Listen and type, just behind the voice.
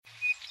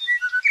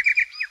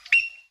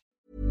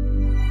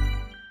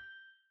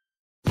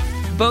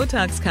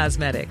Botox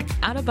Cosmetic,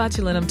 out of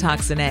botulinum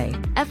toxin A,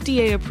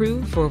 FDA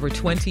approved for over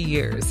 20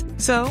 years.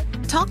 So,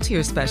 talk to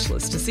your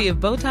specialist to see if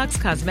Botox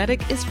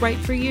Cosmetic is right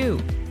for you.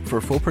 For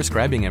full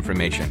prescribing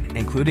information,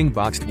 including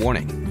boxed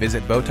warning,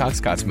 visit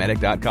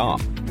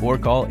BotoxCosmetic.com or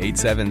call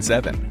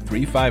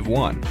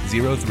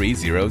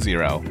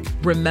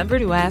 877-351-0300. Remember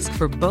to ask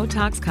for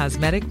Botox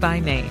Cosmetic by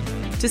name.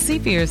 To see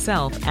for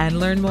yourself and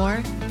learn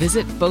more,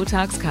 visit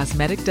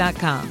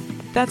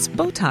BotoxCosmetic.com. That's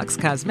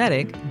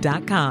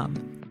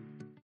BotoxCosmetic.com.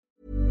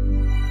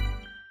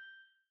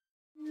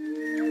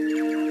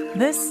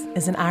 This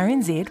is an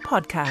RNZ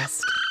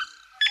podcast.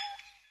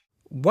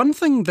 One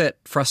thing that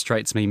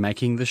frustrates me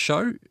making this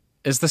show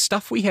is the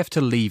stuff we have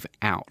to leave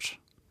out.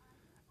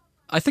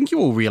 I think you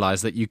all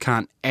realise that you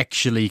can't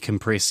actually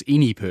compress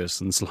any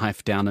person's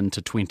life down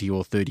into 20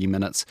 or 30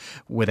 minutes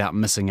without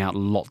missing out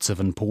lots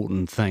of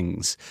important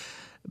things.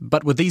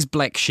 But with these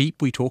black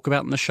sheep we talk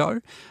about in the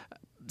show,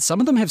 some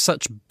of them have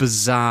such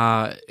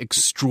bizarre,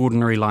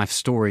 extraordinary life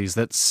stories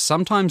that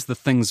sometimes the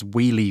things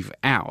we leave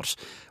out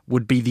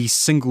would be the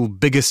single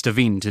biggest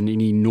event in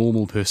any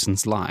normal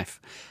person's life.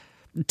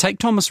 Take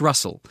Thomas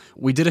Russell.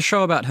 We did a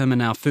show about him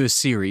in our first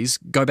series.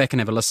 Go back and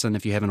have a listen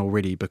if you haven't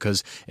already,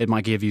 because it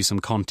might give you some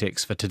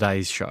context for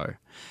today's show.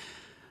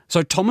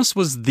 So Thomas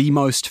was the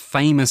most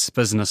famous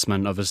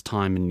businessman of his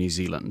time in New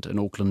Zealand, an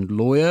Auckland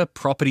lawyer,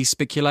 property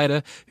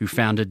speculator who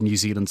founded New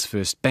Zealand's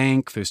first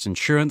bank, first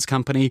insurance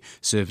company,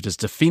 served as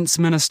defence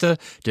minister,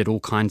 did all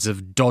kinds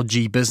of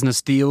dodgy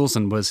business deals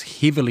and was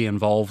heavily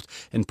involved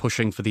in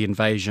pushing for the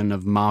invasion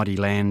of Māori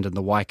land in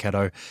the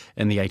Waikato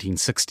in the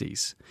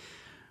 1860s.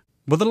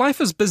 With a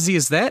life as busy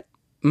as that,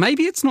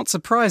 maybe it's not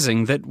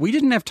surprising that we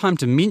didn't have time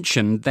to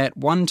mention that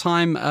one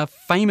time a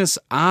famous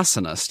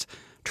arsonist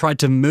tried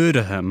to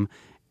murder him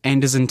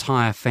and his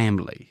entire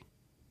family.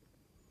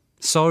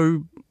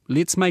 So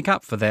let's make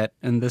up for that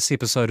in this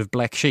episode of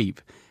Black Sheep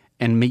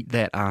and meet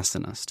that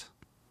arsonist.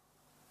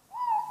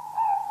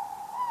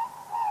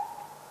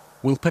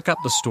 We'll pick up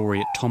the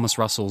story at Thomas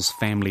Russell's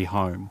family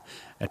home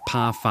at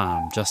Pa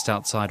Farm just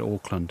outside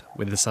Auckland,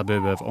 where the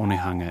suburb of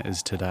Onehunga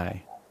is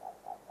today.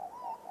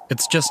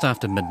 It's just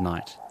after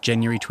midnight,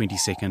 January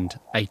 22nd,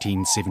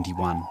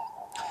 1871.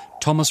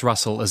 Thomas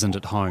Russell isn't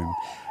at home.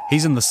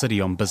 He's in the city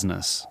on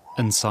business.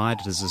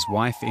 Inside is his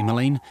wife,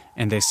 Emmeline,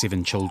 and their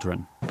 7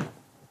 children.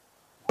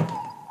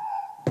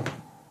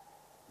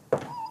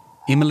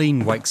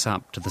 Emmeline wakes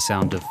up to the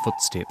sound of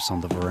footsteps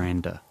on the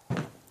veranda.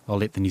 I'll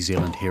let the New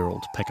Zealand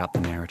Herald pick up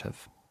the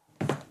narrative.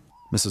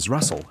 Mrs.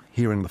 Russell,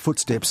 hearing the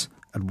footsteps,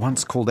 at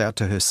once called out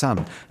to her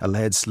son, a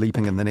lad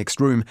sleeping in the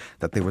next room,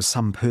 that there was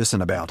some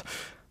person about.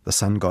 The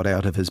son got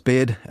out of his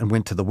bed and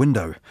went to the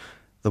window.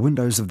 The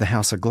windows of the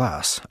house are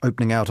glass,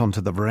 opening out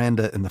onto the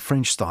veranda in the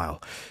French style.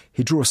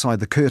 He drew aside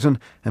the curtain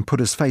and put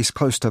his face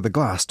close to the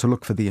glass to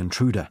look for the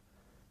intruder.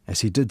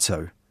 As he did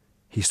so,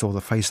 he saw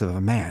the face of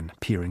a man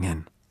peering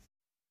in.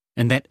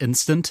 In that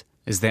instant,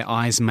 as their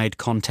eyes made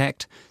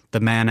contact, the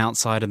man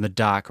outside in the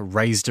dark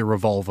raised a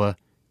revolver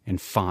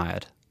and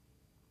fired.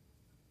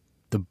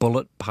 The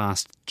bullet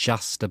passed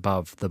just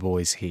above the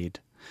boy's head,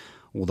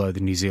 although the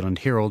New Zealand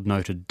Herald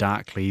noted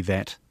darkly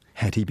that,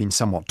 had he been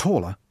somewhat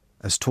taller,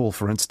 as tall,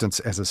 for instance,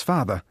 as his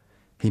father,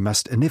 he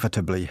must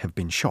inevitably have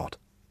been shot.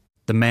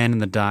 The man in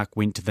the dark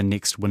went to the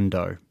next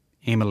window,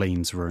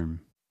 Emmeline's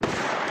room.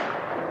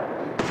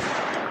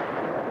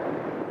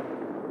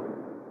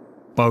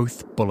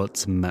 Both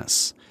bullets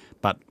miss,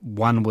 but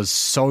one was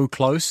so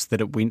close that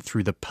it went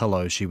through the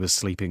pillow she was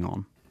sleeping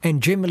on.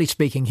 And generally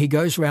speaking, he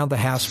goes around the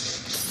house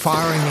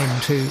firing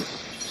into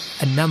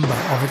a number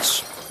of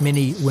its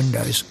many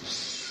windows.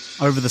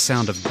 Over the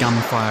sound of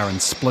gunfire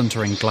and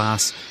splintering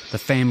glass, the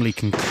family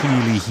can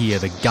clearly hear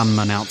the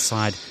gunman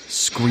outside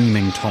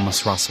screaming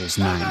Thomas Russell's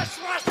name. Thomas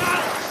Russell!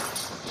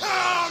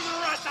 Tom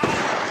Russell!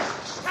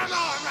 Come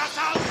on,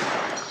 Russell!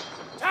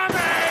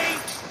 Tommy!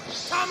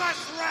 Thomas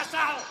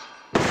Russell!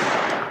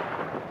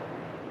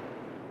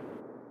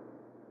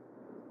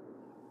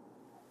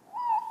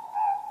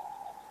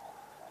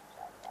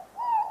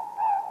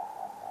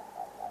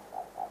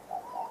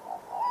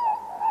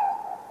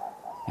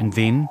 And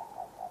then,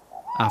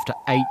 after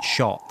 8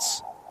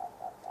 shots,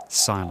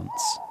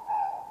 silence.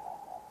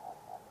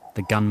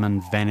 The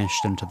gunman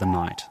vanished into the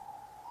night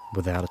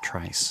without a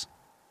trace.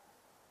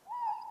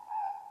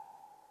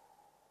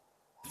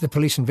 The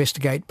police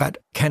investigate but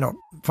cannot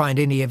find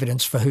any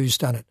evidence for who's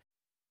done it.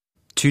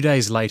 2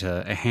 days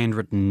later, a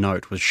handwritten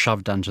note was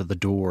shoved under the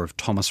door of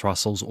Thomas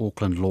Russell's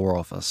Auckland law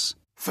office.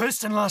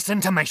 First and last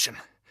intimation.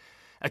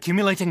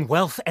 Accumulating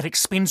wealth at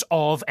expense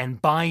of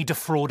and by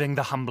defrauding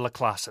the humbler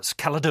classes.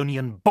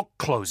 Caledonian book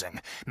closing.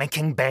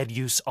 Making bad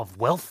use of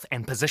wealth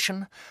and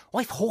position.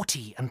 Wife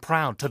haughty and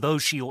proud to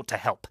those she ought to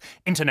help.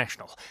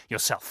 International.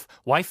 Yourself.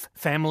 Wife,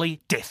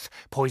 family, death.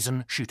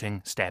 Poison,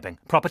 shooting, stabbing.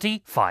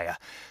 Property, fire.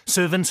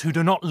 Servants who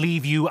do not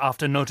leave you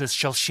after notice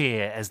shall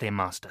share as their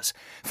masters.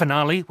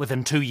 Finale,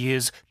 within 2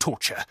 years,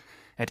 torture.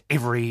 At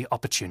every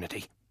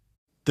opportunity.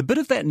 The bit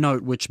of that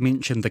note which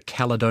mentioned the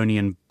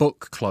Caledonian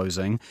book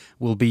closing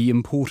will be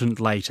important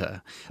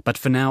later, but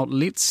for now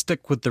let's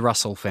stick with the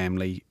Russell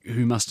family,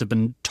 who must have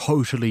been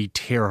totally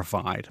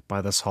terrified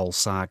by this whole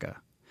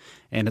saga.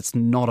 And it's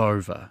not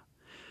over.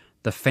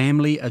 The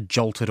family are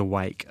jolted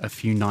awake a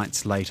few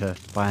nights later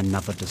by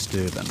another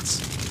disturbance.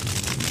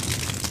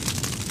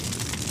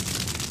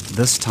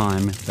 This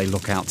time they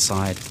look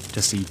outside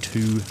to see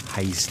 2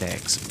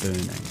 haystacks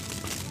burning.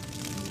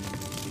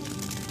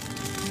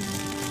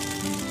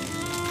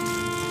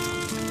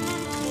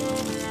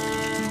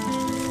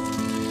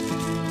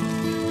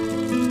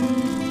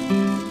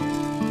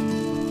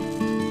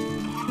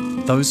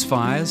 Those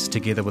fires,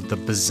 together with the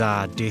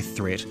bizarre death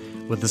threat,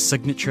 were the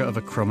signature of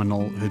a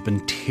criminal who'd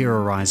been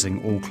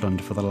terrorising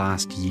Auckland for the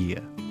last year.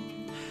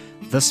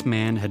 This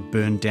man had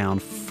burned down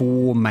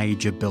 4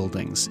 major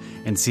buildings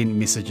and sent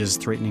messages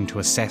threatening to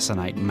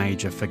assassinate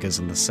major figures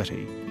in the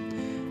city.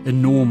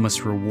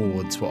 Enormous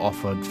rewards were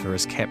offered for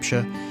his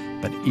capture,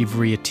 but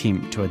every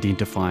attempt to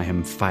identify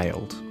him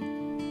failed.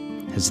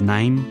 His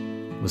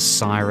name was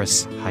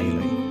Cyrus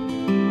Haley.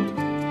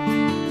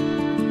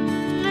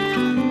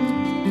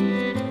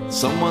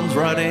 Someone's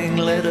writing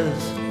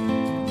letters,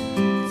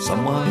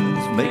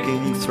 someone's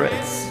making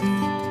threats.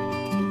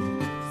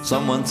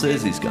 Someone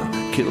says he's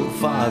gonna kill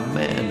 5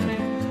 men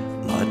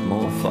and light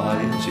more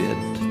fires yet.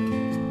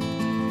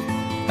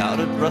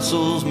 Out at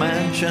Russell's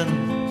mansion,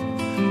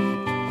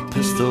 a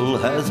pistol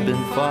has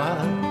been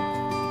fired.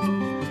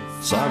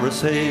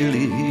 Cyrus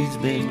Haley, he's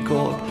been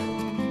caught,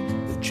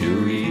 the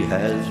jury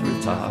has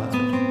retired.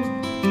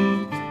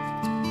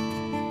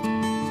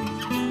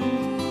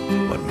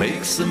 What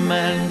makes a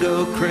man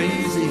go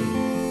crazy?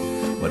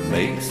 What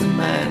makes a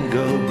man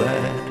go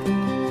bad?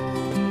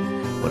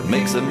 What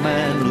makes a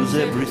man lose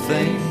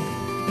everything?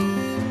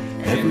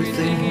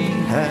 Everything he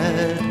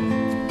had.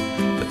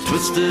 A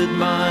twisted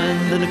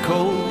mind and a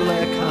cold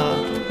black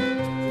heart,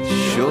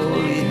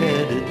 surely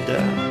headed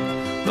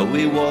down. Though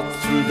we walk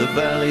through the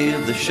valley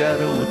of the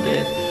shadow of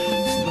death,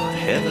 it's not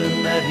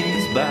heaven that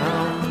he's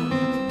bound.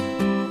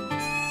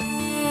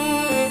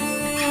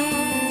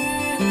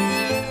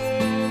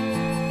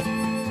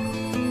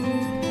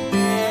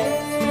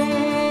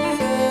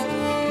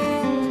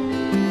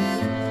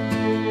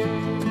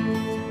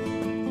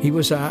 He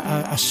was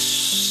a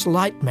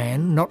slight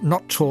man,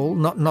 not tall,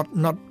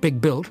 not big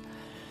built,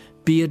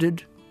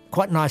 bearded,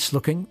 quite nice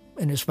looking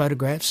in his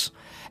photographs,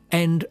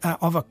 and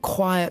of a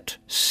quiet,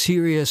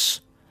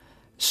 serious,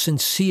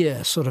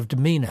 sincere sort of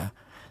demeanour.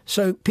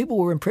 So people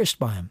were impressed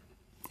by him.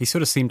 He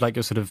sort of seemed like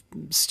a sort of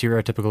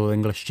stereotypical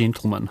English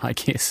gentleman, I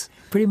guess.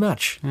 Pretty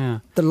much. Yeah.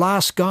 The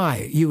last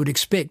guy you would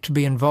expect to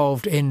be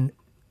involved in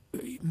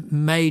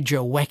major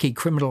wacky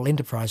criminal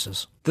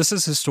enterprises. This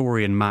is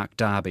historian Mark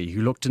Darby,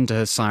 who looked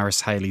into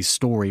Cyrus Haley's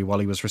story while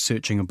he was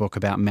researching a book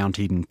about Mount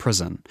Eden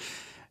Prison.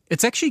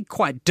 It's actually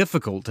quite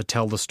difficult to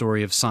tell the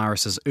story of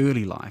Cyrus's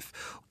early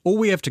life. All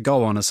we have to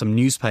go on are some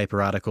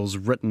newspaper articles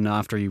written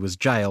after he was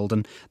jailed,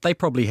 and they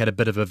probably had a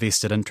bit of a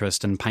vested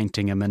interest in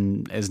painting him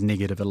in as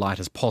negative a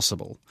light as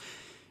possible.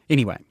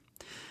 Anyway,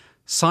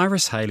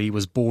 Cyrus Haley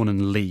was born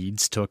in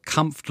Leeds to a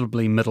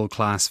comfortably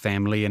middle-class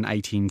family in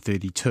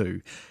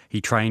 1832.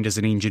 He trained as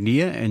an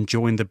engineer and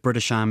joined the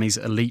British Army's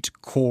elite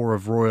Corps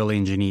of Royal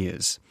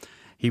Engineers.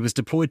 He was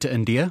deployed to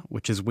India,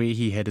 which is where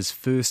he had his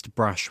first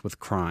brush with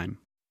crime.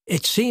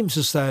 It seems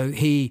as though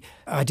he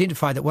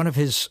identified that one of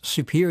his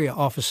superior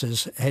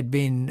officers had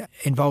been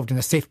involved in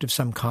a theft of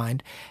some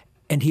kind,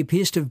 and he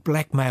appears to have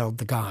blackmailed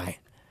the guy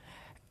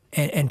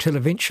until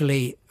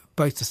eventually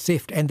both the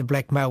theft and the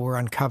blackmail were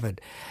uncovered.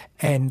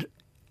 And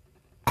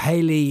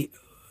Haley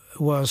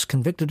was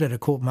convicted at a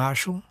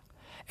court-martial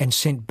and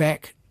sent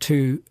back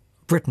to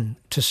Britain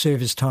to serve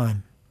his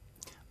time.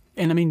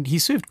 And I mean, he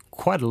served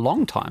quite a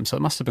long time, so it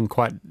must have been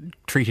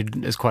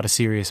treated as quite a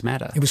serious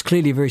matter. It was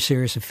clearly a very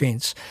serious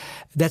offence.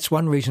 That's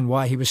one reason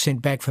why he was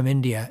sent back from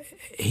India.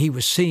 He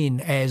was seen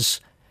as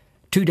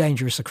too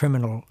dangerous a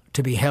criminal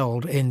to be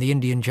held in the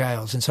Indian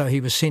jails, and so he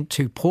was sent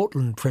to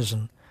Portland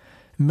Prison,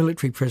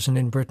 military prison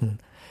in Britain,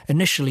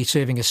 initially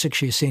serving a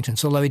 6-year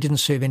sentence, although he didn't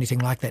serve anything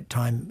like that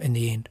time in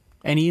the end.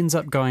 And he ends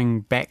up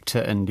going back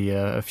to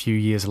India a few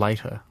years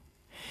later.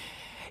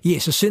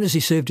 Yes, as soon as he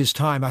served his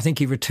time, I think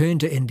he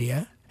returned to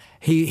India.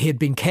 He had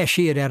been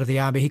cashiered out of the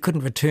army. He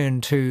couldn't return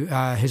to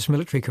his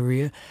military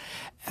career,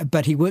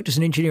 but he worked as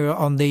an engineer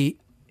on the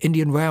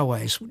Indian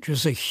Railways, which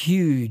was a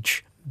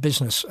huge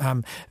business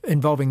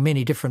involving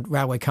many different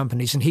railway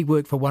companies, and he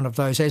worked for one of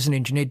those as an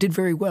engineer, did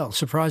very well,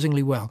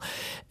 surprisingly well.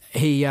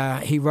 He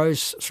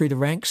rose through the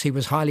ranks. He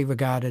was highly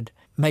regarded,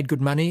 made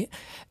good money,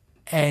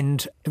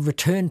 and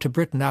returned to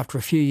Britain after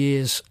a few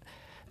years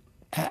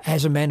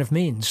as a man of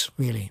means,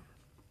 really.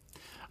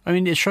 I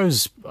mean, it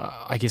shows,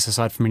 I guess,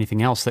 aside from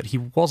anything else, that he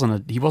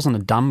wasn't a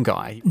dumb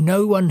guy.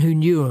 No one who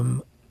knew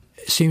him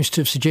seems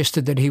to have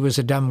suggested that he was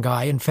a dumb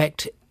guy. In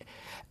fact,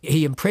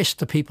 he impressed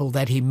the people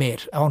that he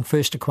met on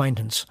first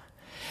acquaintance.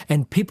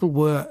 And people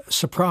were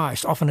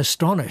surprised, often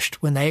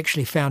astonished, when they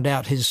actually found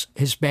out his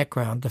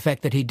background, the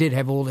fact that he did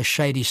have all this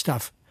shady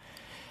stuff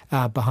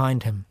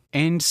behind him.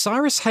 And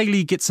Cyrus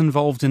Haley gets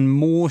involved in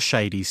more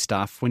shady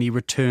stuff when he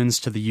returns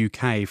to the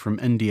UK from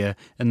India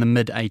in the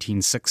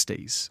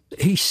mid-1860s.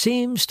 He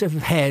seems to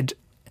have had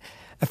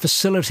a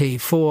facility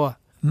for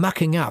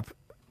mucking up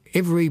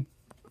every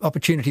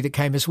opportunity that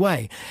came his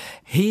way.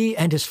 He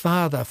and his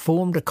father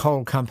formed a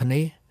coal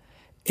company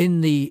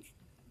in the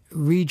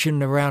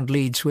region around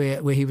Leeds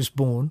where he was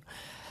born.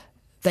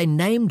 They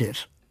named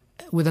it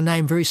with a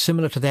name very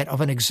similar to that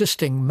of an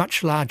existing,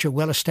 much larger,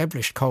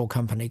 well-established coal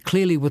company,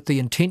 clearly with the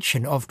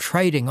intention of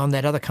trading on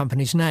that other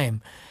company's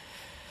name.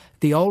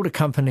 The older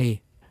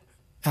company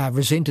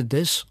resented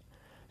this,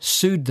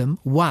 sued them,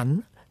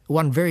 won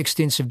very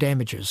extensive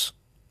damages.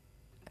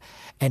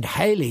 And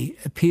Haley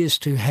appears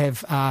to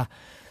have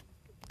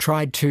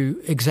tried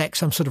to exact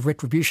some sort of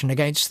retribution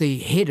against the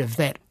head of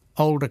that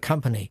older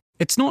company.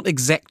 It's not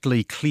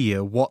exactly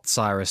clear what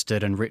Cyrus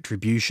did in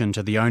retribution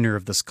to the owner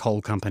of this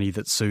coal company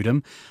that sued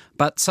him,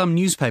 but some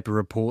newspaper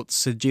reports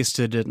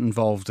suggested it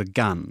involved a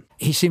gun.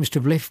 He seems to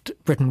have left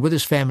Britain with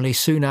his family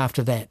soon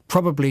after that,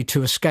 probably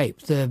to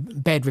escape the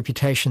bad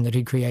reputation that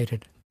he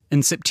created.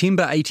 In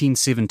September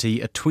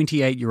 1870, a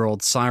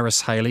 28-year-old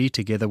Cyrus Haley,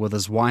 together with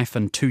his wife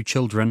and 2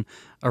 children,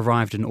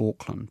 arrived in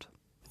Auckland.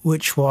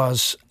 Which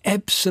was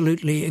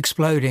absolutely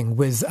exploding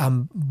with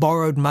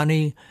borrowed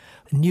money,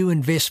 new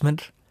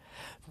investment.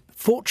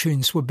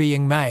 Fortunes were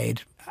being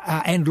made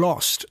and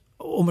lost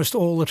almost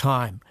all the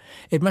time.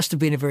 It must have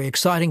been a very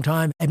exciting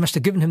time. It must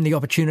have given him the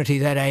opportunity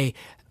that a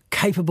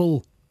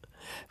capable,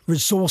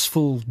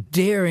 resourceful,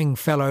 daring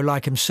fellow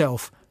like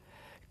himself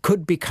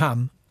could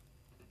become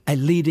a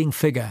leading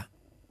figure,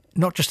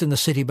 not just in the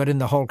city but in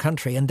the whole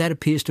country, and that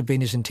appears to have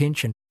been his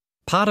intention.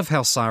 Part of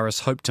how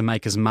Cyrus hoped to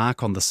make his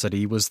mark on the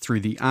city was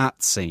through the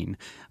art scene,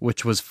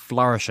 which was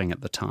flourishing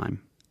at the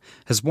time.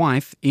 His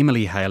wife,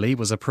 Emily Haley,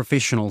 was a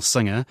professional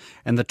singer,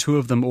 and the two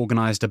of them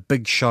organised a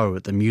big show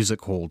at the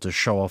music hall to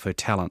show off her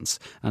talents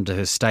under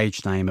her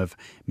stage name of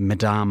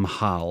Madame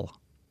Hull.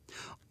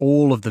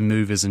 All of the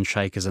movers and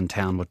shakers in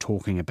town were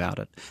talking about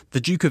it.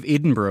 The Duke of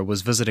Edinburgh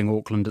was visiting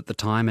Auckland at the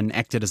time and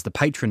acted as the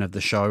patron of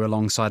the show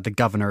alongside the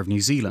Governor of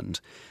New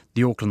Zealand.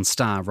 The Auckland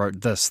Star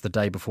wrote this the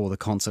day before the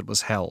concert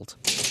was held.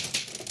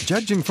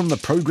 Judging from the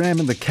program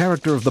and the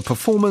character of the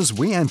performers,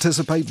 we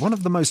anticipate one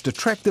of the most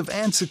attractive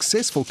and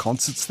successful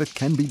concerts that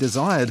can be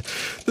desired.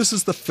 This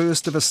is the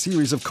first of a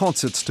series of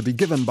concerts to be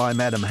given by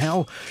Madame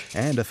Howe,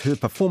 and if her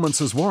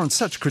performances warrant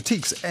such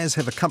critiques as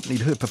have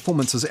accompanied her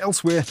performances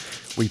elsewhere,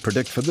 we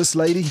predict for this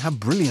lady a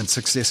brilliant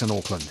success in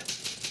Auckland.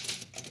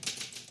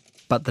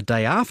 But the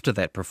day after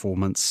that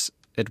performance,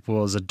 it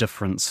was a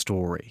different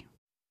story.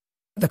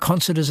 The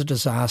concert is a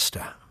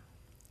disaster.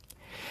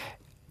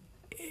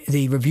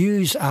 The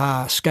reviews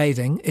are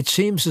scathing. It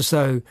seems as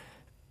though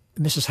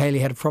Mrs. Haley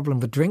had a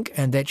problem with drink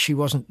and that she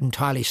wasn't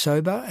entirely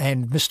sober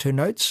and missed her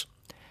notes.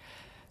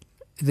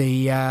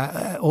 The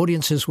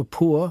audiences were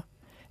poor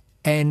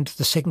and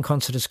the second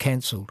concert is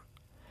cancelled.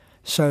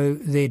 So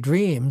their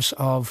dreams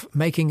of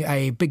making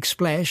a big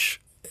splash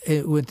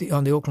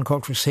on the Auckland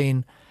cultural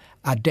scene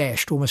are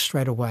dashed almost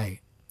straight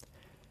away.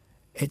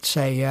 It's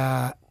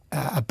a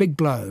big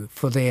blow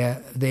for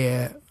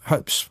their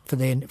hopes for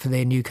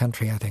their new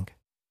country, I think.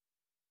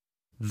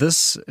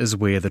 This is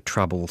where the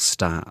trouble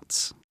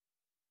starts.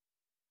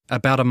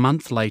 About a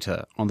month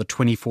later, on the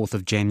 24th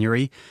of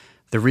January,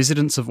 the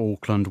residents of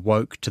Auckland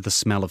woke to the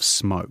smell of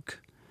smoke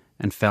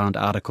and found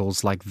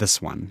articles like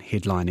this one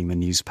headlining the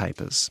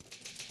newspapers.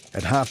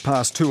 At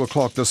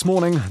 2:30 this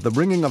morning, the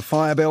ringing of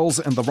fire bells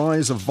and the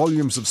rise of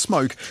volumes of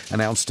smoke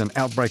announced an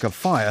outbreak of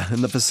fire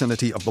in the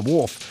vicinity of the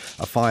wharf.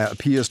 A fire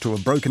appears to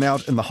have broken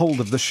out in the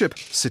hold of the ship,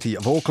 City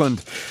of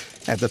Auckland.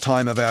 At the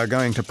time of our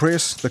going to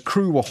press, the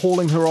crew were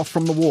hauling her off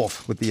from the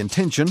wharf with the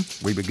intention,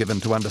 we were given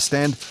to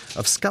understand,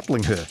 of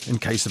scuttling her in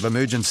case of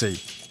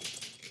emergency.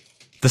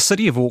 The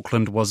City of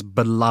Auckland was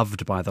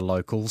beloved by the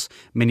locals,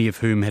 many of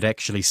whom had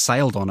actually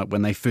sailed on it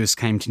when they first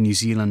came to New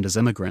Zealand as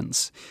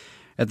immigrants.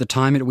 At the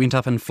time it went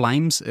up in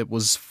flames, it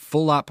was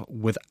full up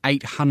with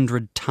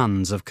 800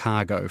 tonnes of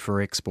cargo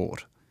for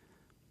export.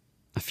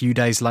 A few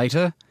days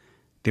later,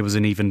 there was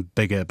an even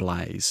bigger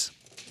blaze.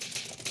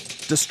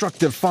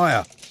 Destructive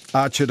fire.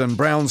 Archard and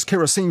Brown's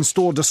kerosene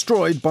store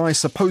destroyed by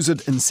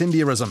supposed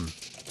incendiarism.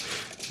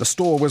 The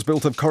store was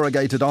built of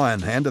corrugated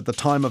iron and at the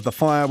time of the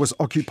fire was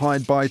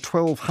occupied by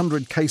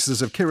 1,200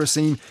 cases of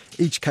kerosene,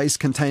 each case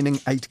containing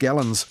 8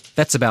 gallons.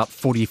 That's about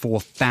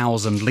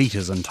 44,000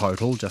 litres in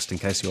total, just in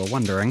case you were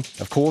wondering.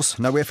 Of course,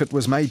 no effort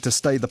was made to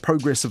stay the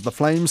progress of the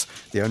flames.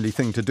 The only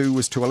thing to do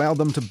was to allow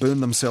them to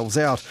burn themselves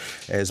out.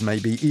 As may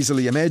be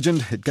easily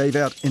imagined, it gave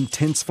out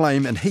intense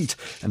flame and heat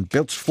and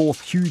belched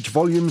forth huge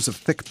volumes of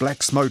thick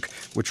black smoke,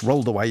 which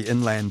rolled away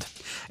inland.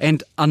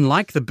 And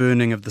unlike the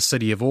burning of the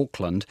City of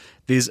Auckland,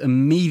 there's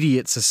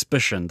immediate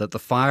suspicion that the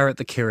fire at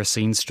the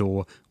kerosene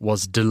store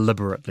was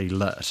deliberately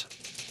lit.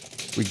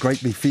 We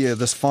greatly fear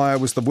this fire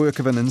was the work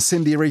of an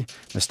incendiary.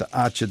 Mr.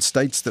 Archard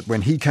states that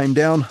when he came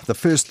down, the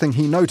first thing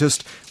he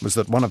noticed was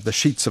that one of the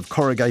sheets of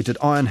corrugated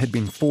iron had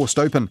been forced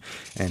open,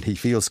 and he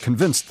feels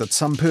convinced that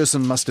some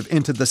person must have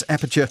entered this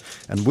aperture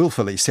and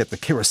willfully set the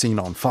kerosene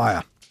on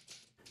fire.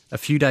 A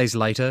few days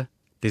later,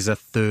 there's a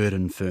third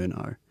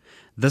inferno,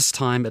 this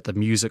time at the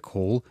music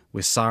hall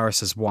where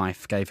Cyrus's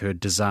wife gave her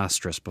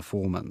disastrous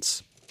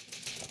performance.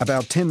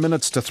 About 10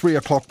 minutes to 3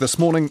 o'clock this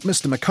morning,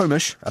 Mr.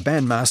 McComish, a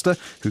bandmaster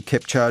who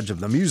kept charge of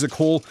the music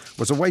hall,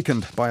 was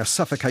awakened by a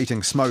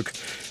suffocating smoke.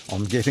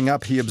 On getting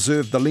up, he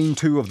observed the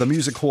lean-to of the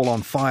music hall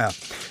on fire.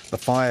 The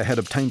fire had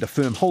obtained a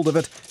firm hold of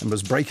it and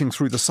was breaking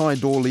through the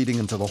side door leading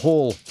into the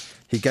hall.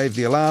 He gave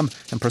the alarm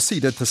and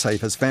proceeded to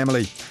save his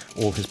family.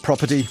 All his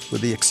property,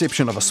 with the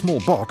exception of a small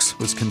box,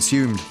 was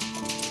consumed.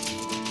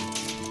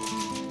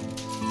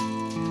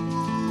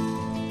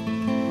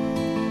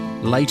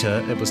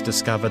 Later, it was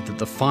discovered that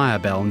the fire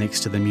bell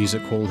next to the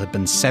music hall had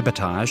been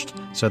sabotaged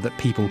so that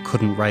people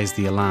couldn't raise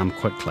the alarm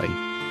quickly.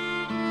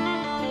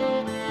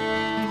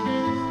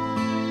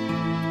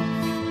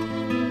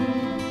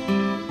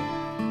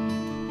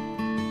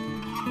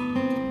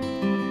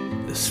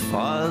 This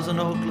fire's in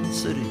Auckland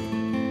City.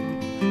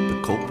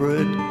 The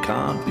culprit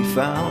can't be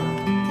found.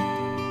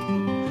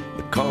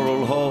 The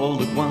coral hall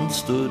that once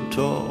stood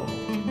tall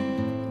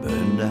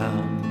burned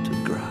down to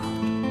the ground.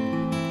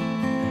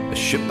 A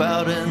ship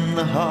out in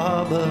the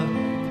harbour,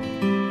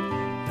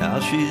 now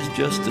she's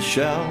just a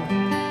shell.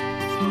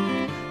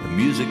 The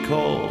music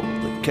hall,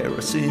 the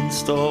kerosene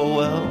store,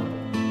 well,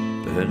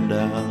 burned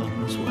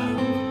down as well.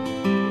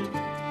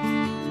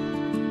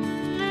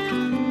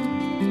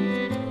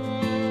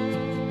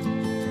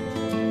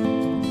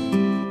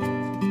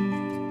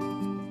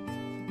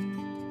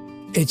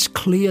 It's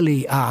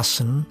clearly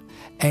arson,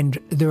 and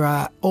there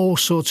are all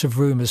sorts of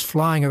rumours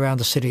flying around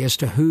the city as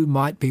to who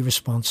might be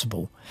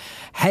responsible.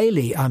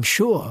 Haley, I'm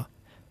sure,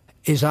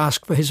 is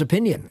asked for his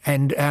opinion,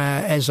 and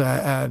as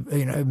a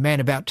man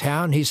about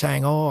town, he's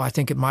saying, "Oh, I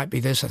think it might be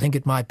this, I think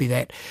it might be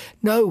that."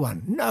 No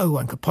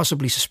one could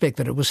possibly suspect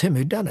that it was him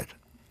who'd done it.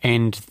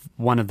 And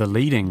one of the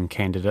leading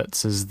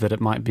candidates is that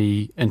it might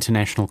be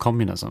international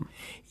communism.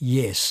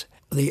 Yes,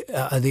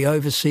 the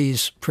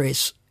overseas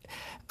press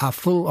are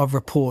full of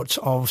reports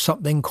of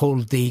something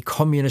called the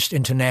Communist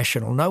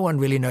International. No one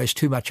really knows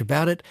too much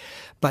about it,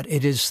 but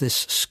it is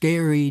this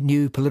scary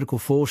new political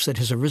force that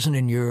has arisen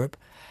in Europe,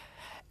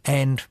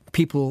 and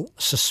people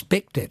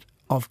suspect it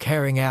of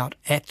carrying out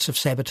acts of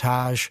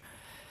sabotage,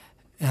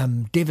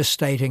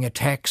 devastating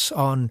attacks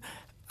on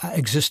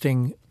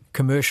existing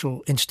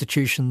commercial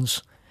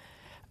institutions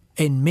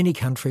in many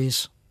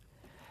countries,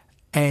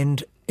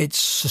 and it's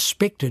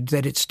suspected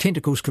that its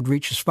tentacles could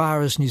reach as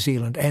far as New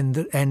Zealand and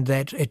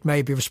that it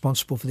may be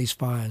responsible for these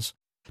fires.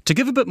 To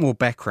give a bit more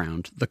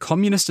background, the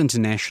Communist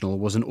International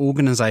was an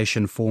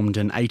organisation formed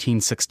in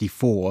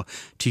 1864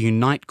 to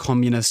unite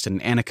communist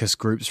and anarchist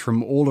groups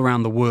from all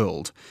around the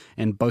world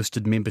and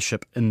boasted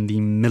membership in the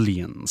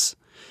millions.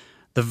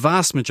 The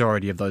vast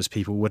majority of those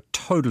people were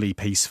totally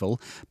peaceful,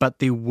 but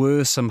there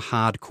were some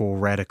hardcore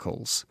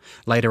radicals.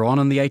 Later on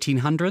in the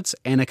 1800s,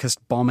 anarchist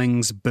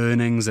bombings,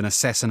 burnings and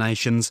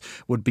assassinations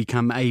would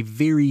become a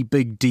very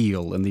big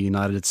deal in the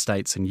United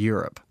States and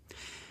Europe.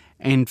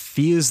 And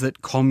fears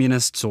that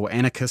communists or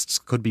anarchists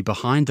could be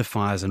behind the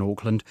fires in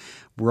Auckland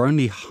were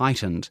only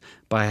heightened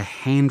by a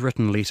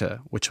handwritten letter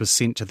which was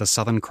sent to the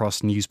Southern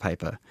Cross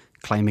newspaper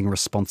claiming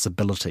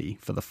responsibility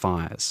for the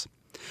fires.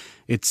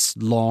 It's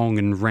long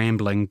and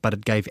rambling, but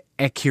it gave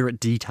accurate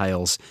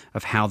details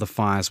of how the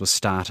fires were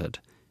started,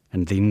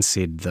 and then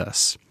said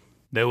this: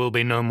 "There will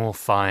be no more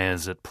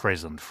fires at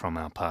present from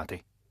our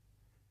party.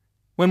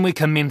 When we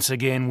commence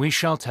again, we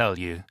shall tell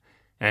you,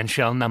 and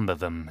shall number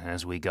them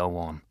as we go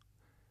on.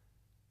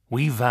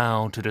 We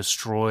vow to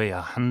destroy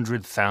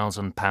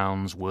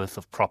 £100,000 worth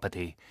of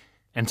property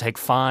and take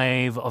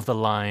 5 of the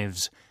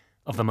lives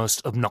of the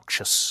most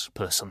obnoxious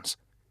persons.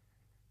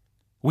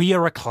 We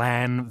are a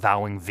clan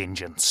vowing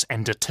vengeance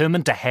and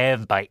determined to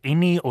have by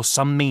any or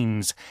some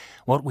means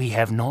what we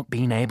have not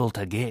been able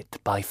to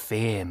get by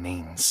fair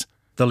means."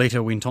 The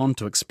letter went on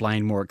to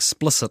explain more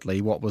explicitly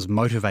what was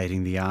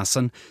motivating the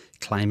arson,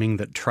 claiming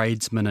that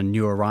tradesmen and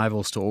new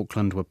arrivals to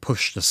Auckland were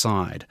pushed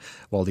aside,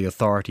 while the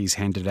authorities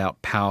handed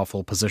out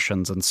powerful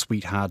positions and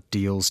sweetheart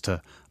deals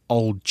to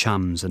old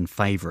chums and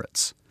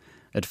favourites.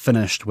 It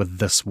finished with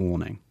this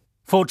warning: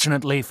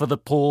 "Fortunately for the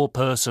poor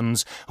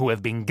persons who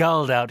have been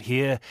gulled out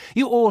here,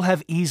 you all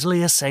have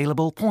easily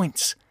assailable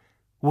points,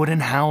 wooden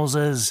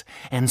houses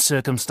and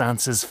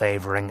circumstances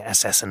favouring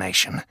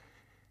assassination.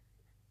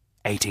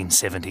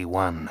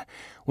 1871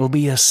 will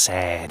be a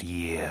sad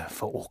year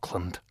for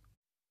Auckland."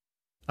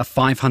 A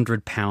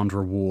 £500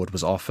 reward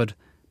was offered,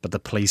 but the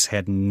police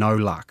had no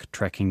luck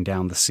tracking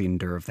down the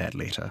sender of that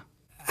letter.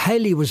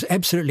 Haley was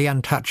absolutely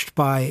untouched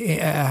by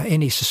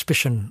any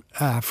suspicion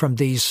from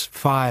these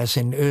fires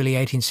in early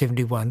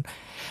 1871,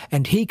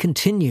 and he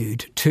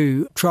continued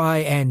to try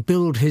and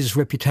build his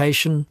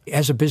reputation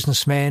as a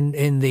businessman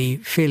in the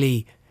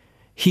fairly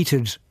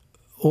heated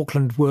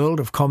Auckland world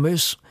of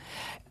commerce.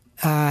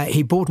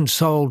 He bought and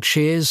sold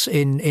shares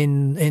in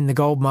the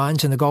gold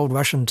mines, in the gold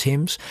rush in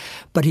Thames,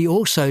 but he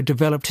also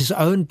developed his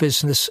own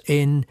business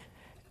in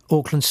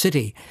Auckland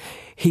City.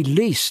 He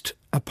leased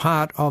a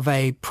part of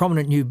a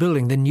prominent new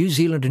building, the New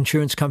Zealand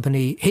Insurance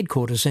Company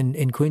headquarters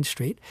in Queen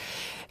Street.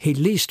 He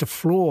leased a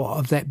floor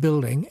of that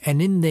building,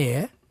 and in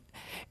there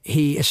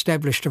he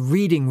established a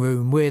reading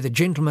room where the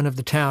gentlemen of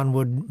the town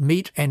would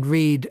meet and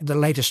read the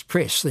latest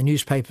press, the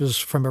newspapers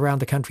from around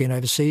the country and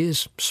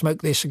overseas,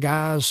 smoke their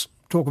cigars,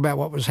 talk about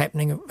what was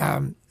happening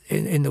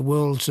in the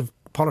worlds of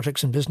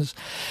politics and business.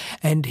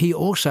 And he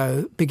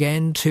also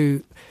began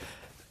to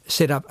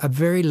set up a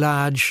very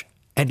large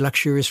and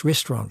luxurious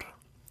restaurant.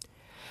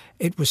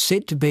 It was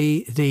said to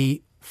be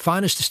the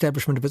finest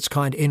establishment of its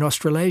kind in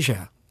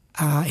Australasia.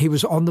 He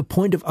was on the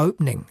point of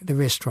opening the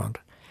restaurant,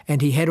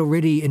 and he had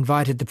already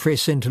invited the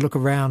press in to look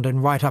around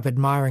and write up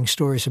admiring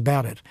stories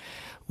about it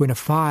when a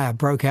fire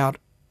broke out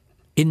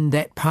in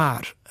that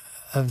part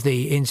of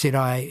the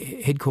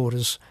NZI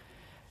headquarters.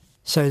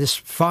 So this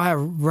fire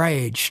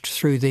raged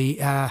through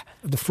the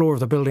floor of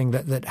the building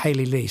that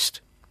Haley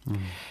leased.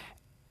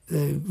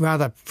 The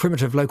rather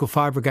primitive local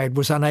fire brigade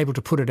was unable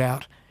to put it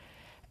out,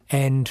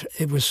 and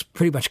it was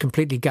pretty much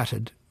completely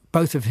gutted.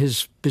 Both of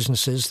his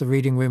businesses, the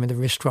reading room and the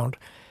restaurant,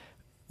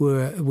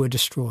 were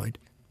destroyed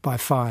by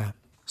fire.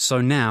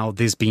 So now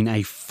there's been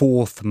a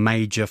fourth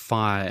major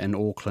fire in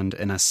Auckland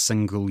in a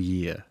single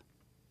year,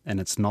 and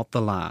it's not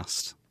the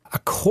last. A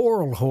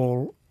choral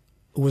hall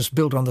was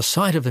built on the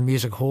site of the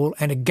music hall,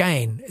 and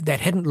again, that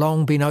hadn't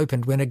long been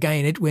opened when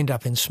again it went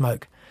up in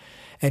smoke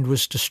and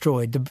was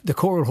destroyed. The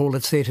choral hall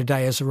that's there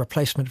today is a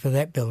replacement for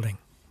that building.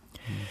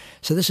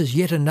 So this is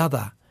yet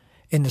another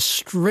in the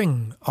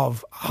string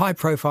of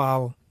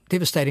high-profile,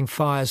 devastating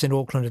fires in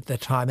Auckland at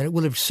that time, and it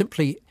will have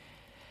simply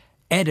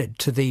added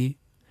to the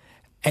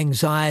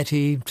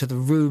anxiety, to the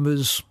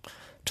rumours,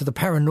 to the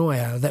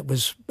paranoia that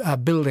was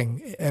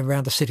building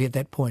around the city at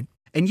that point.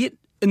 And yet,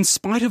 in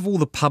spite of all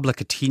the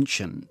public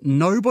attention,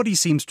 nobody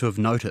seems to have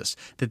noticed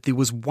that there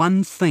was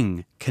one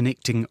thing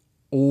connecting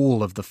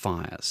all of the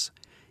fires.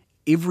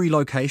 Every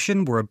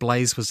location where a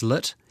blaze was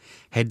lit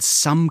had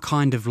some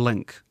kind of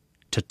link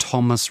to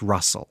Thomas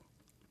Russell.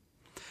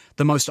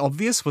 The most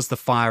obvious was the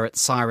fire at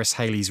Cyrus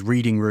Haley's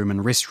reading room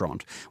and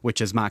restaurant,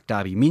 which, as Mark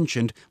Darby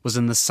mentioned, was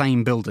in the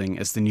same building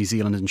as the New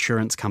Zealand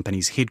Insurance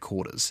Company's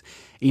headquarters.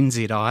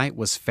 NZI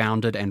was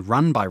founded and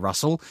run by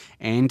Russell,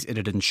 and it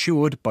had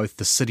insured both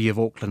the City of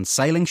Auckland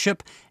sailing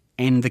ship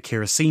and the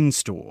kerosene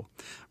store.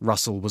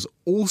 Russell was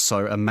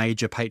also a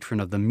major patron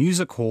of the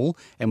music hall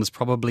and was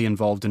probably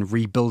involved in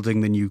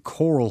rebuilding the new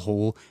choral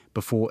hall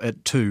before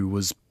it too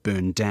was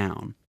burned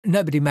down.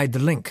 Nobody made the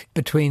link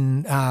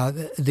between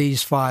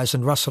these fires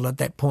and Russell at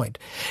that point.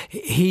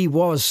 He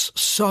was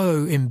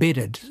so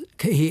embedded.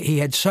 He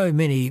had so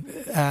many,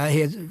 he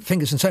had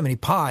fingers in so many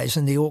pies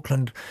in the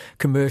Auckland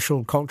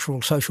commercial,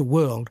 cultural, social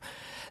world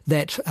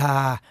that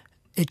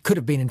it could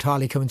have been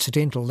entirely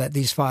coincidental that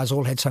these fires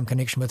all had some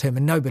connection with him,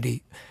 and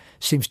nobody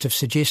seems to have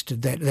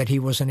suggested that he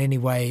was in any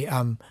way,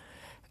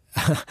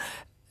 that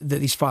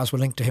these fires were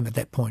linked to him at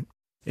that point.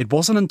 It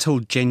wasn't until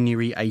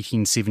January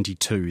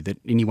 1872 that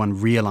anyone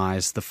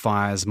realised the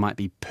fires might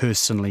be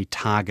personally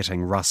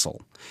targeting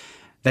Russell.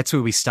 That's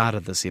where we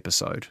started this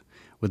episode,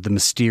 with the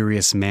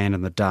mysterious man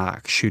in the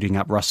dark shooting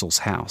up Russell's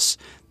house,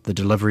 the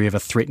delivery of a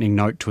threatening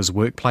note to his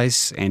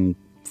workplace, and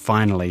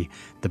finally,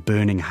 the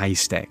burning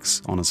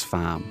haystacks on his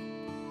farm.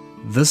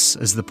 This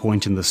is the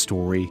point in the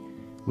story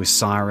where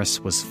Cyrus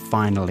was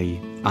finally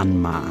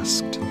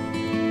unmasked.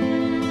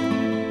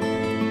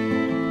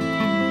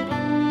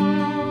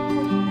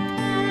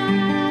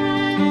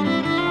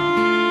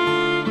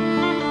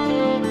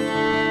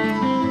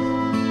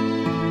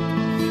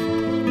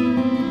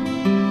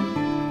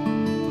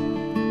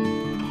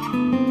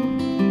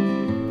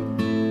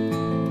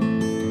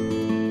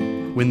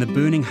 When the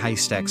burning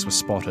haystacks were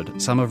spotted,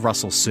 some of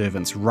Russell's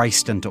servants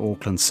raced into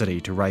Auckland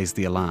City to raise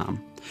the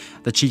alarm.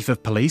 The Chief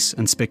of Police,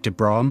 Inspector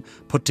Brougham,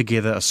 put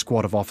together a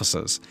squad of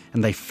officers,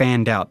 and they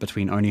fanned out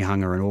between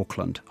Onehunga and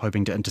Auckland,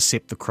 hoping to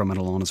intercept the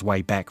criminal on his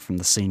way back from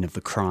the scene of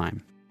the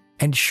crime.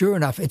 And sure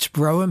enough, it's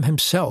Brougham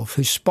himself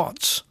who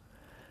spots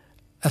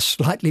a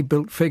slightly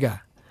built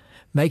figure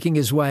making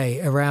his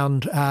way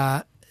around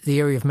the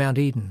area of Mount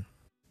Eden.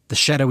 The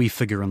shadowy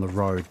figure on the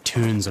road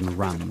turns and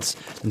runs.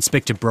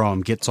 Inspector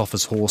Brougham gets off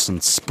his horse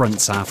and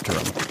sprints after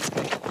him.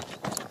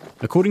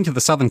 According to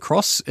the Southern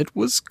Cross, it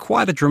was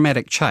quite a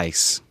dramatic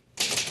chase.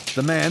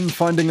 The man,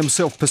 finding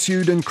himself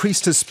pursued,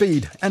 increased his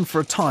speed and for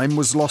a time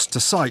was lost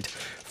to sight.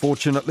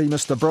 Fortunately,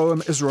 Mr.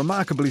 Brougham is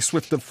remarkably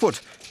swift of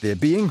foot, there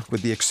being,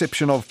 with the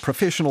exception of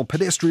professional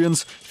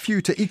pedestrians,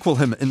 few to equal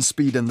him in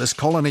speed in this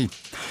colony.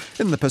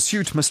 In the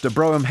pursuit, Mr.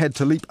 Brougham had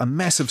to leap a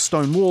massive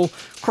stone wall,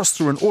 cross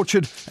through an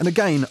orchard and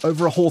again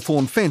over a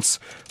hawthorn fence,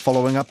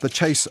 following up the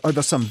chase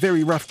over some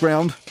very rough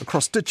ground,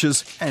 across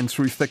ditches and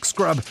through thick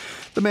scrub.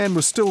 The man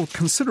was still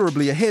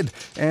considerably ahead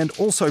and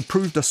also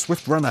proved a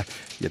swift runner,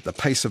 yet the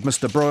pace of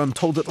Mr. Brougham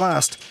told at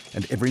last,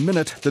 and every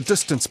minute the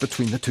distance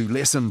between the two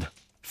lessened.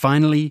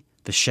 Finally,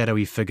 the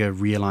shadowy figure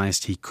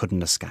realised he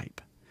couldn't escape.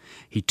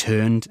 He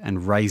turned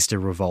and raised a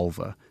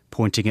revolver,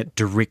 pointing it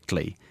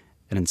directly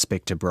at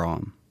Inspector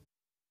Brougham.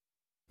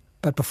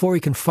 But before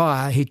he can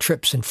fire, he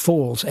trips and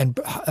falls, and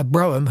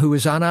Brougham, who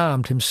is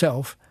unarmed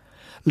himself,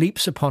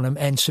 leaps upon him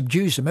and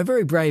subdues him. A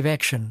very brave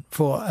action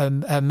for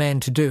a man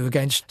to do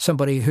against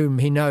somebody whom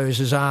he knows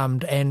is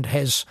armed and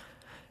has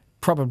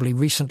probably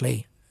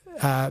recently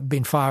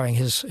been firing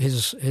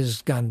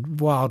his gun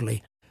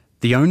wildly.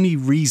 The only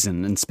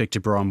reason Inspector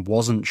Broome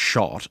wasn't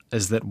shot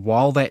is that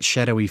while that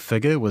shadowy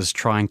figure was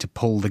trying to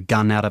pull the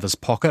gun out of his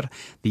pocket,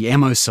 the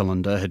ammo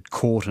cylinder had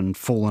caught and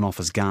fallen off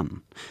his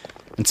gun.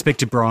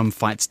 Inspector Broome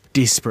fights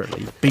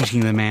desperately,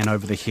 beating the man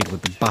over the head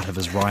with the butt of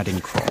his riding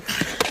crop.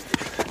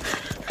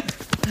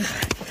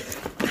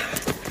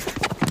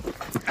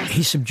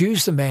 He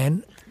subdues the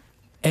man,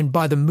 and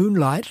by the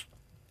moonlight,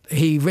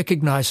 he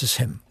recognises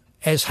him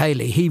as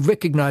Haley. He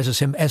recognises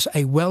him as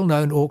a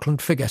well-known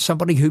Auckland figure,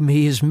 somebody whom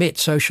he has met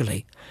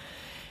socially.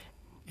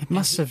 It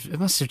must have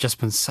just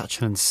been such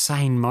an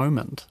insane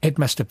moment. It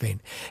must have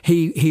been.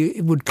 He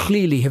would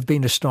clearly have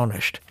been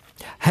astonished.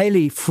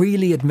 Haley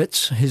freely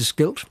admits his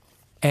guilt,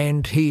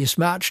 and he is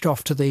marched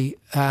off to the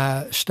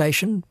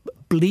station,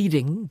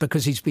 bleeding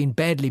because he's been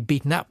badly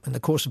beaten up in the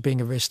course of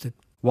being arrested.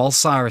 While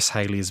Cyrus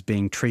Haley is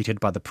being treated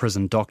by the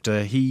prison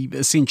doctor, he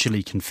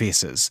essentially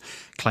confesses,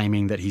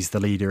 claiming that he's the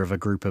leader of a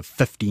group of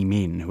 50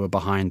 men who are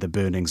behind the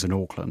burnings in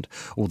Auckland,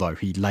 although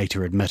he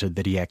later admitted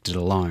that he acted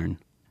alone.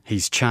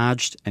 He's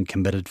charged and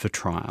committed for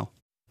trial.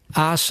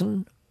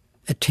 Arson,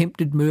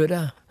 attempted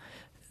murder,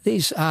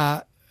 these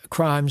are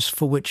crimes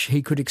for which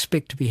he could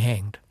expect to be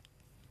hanged.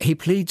 He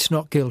pleads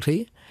not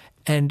guilty,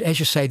 and as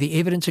you say, the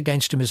evidence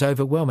against him is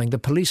overwhelming. The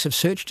police have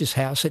searched his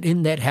house, and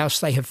in that house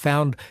they have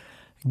found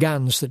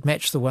guns that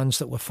match the ones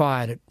that were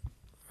fired at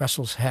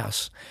Russell's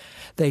house.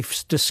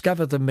 They've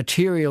discovered the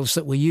materials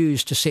that were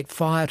used to set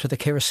fire to the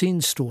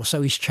kerosene store,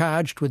 so he's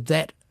charged with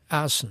that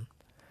arson.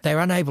 They're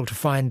unable to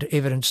find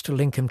evidence to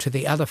link him to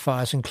the other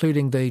fires,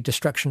 including the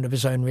destruction of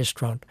his own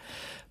restaurant.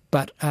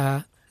 But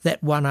that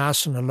one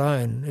arson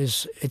alone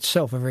is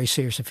itself a very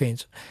serious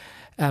offence,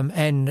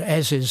 and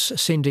as is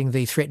sending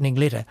the threatening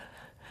letter,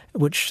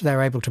 which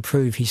they're able to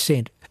prove he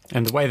sent.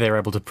 And the way they're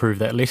able to prove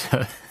that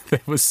letter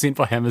that was sent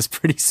by him is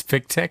pretty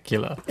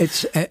spectacular.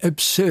 It's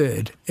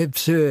absurd.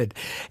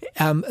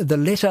 The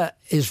letter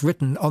is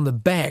written on the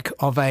back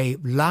of a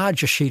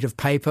larger sheet of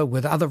paper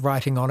with other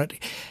writing on it.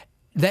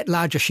 That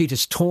larger sheet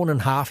is torn in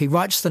half. He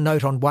writes the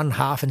note on one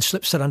half and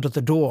slips it under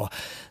the door.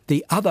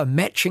 The other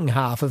matching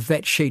half of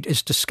that sheet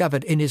is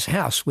discovered in his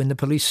house when the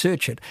police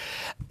search it.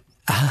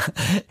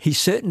 He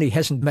certainly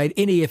hasn't made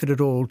any effort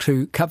at all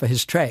to cover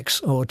his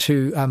tracks or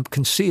to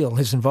conceal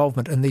his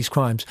involvement in these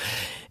crimes,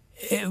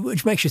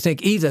 which makes you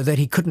think either that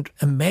he couldn't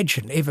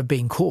imagine ever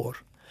being caught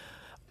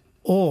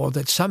or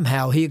that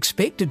somehow he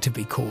expected to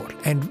be caught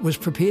and was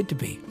prepared to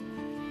be.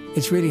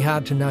 It's really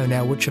hard to know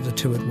now which of the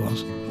two it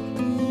was.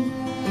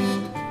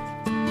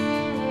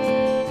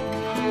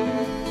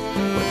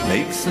 What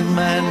makes a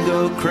man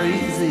go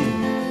crazy?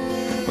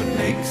 What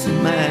makes a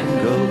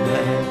man go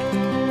bad?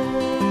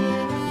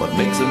 What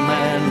makes a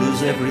man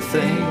lose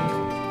everything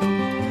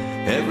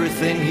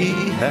he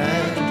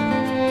had?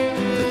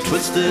 A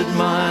twisted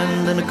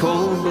mind and a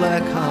cold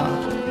black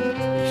heart,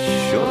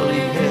 surely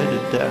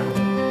headed down.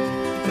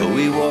 Though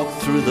we walk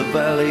through the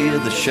valley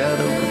of the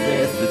shadow of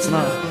death, it's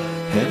not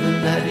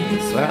heaven that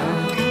he's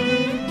found.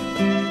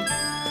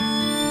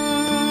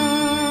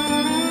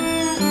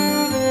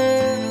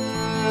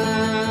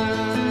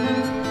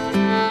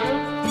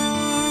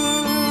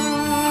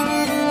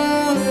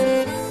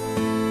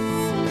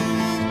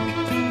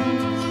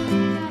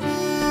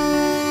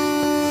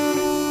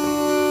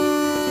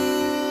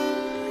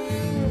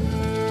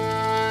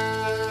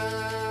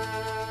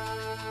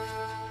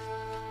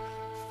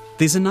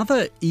 There's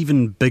another,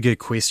 even bigger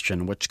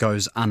question which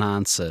goes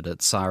unanswered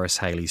at Cyrus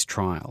Haley's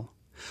trial.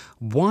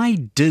 Why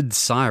did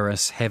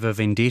Cyrus have a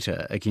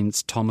vendetta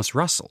against Thomas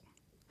Russell?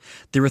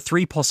 There are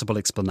three possible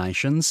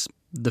explanations.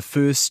 The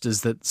first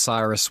is that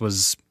Cyrus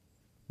was,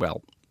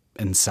 well,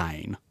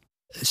 insane.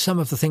 Some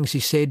of the things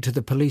he said to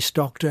the police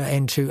doctor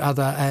and to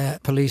other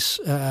police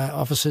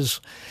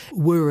officers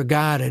were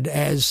regarded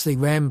as the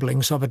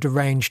ramblings of a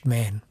deranged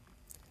man.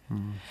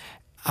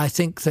 I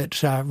think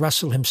that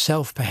Russell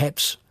himself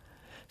perhaps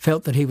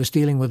felt that he was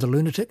dealing with a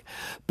lunatic,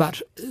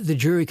 but the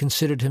jury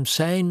considered him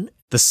sane.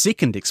 The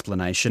second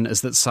explanation is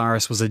that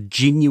Cyrus was a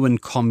genuine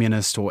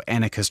communist or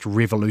anarchist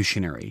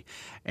revolutionary,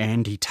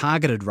 and he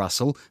targeted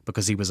Russell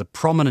because he was a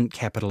prominent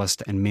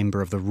capitalist and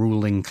member of the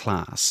ruling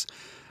class.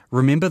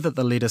 Remember that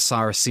the letter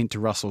Cyrus sent to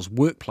Russell's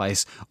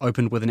workplace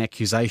opened with an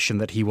accusation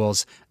that he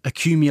was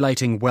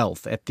accumulating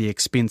wealth at the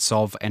expense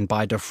of and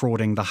by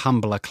defrauding the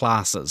humbler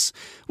classes,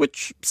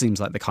 which seems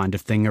like the kind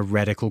of thing a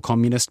radical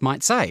communist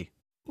might say.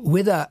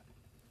 Whether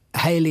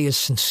Haley is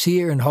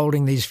sincere in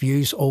holding these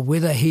views or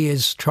whether he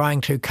is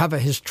trying to cover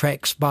his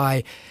tracks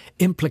by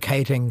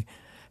implicating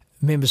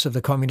members of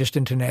the Communist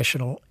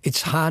International,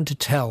 it's hard to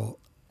tell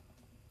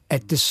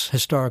at this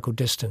historical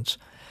distance.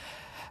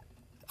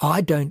 I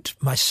don't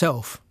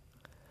myself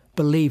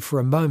believe for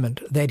a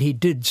moment that he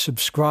did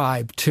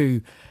subscribe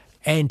to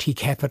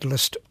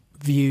anti-capitalist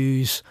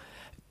views,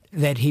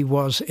 that he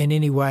was in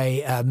any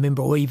way a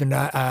member or even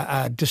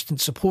a distant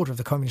supporter of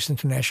the Communist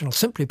International,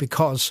 simply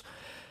because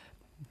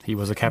He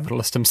was a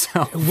capitalist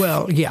himself.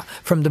 Well, yeah.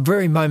 From the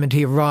very moment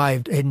he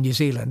arrived in New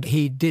Zealand,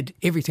 he did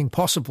everything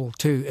possible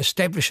to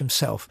establish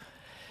himself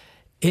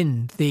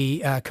in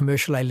the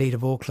commercial elite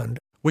of Auckland.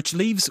 Which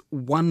leaves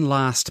one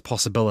last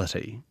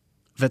possibility,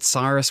 that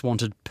Cyrus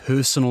wanted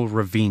personal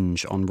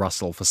revenge on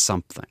Russell for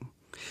something.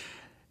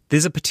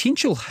 There's a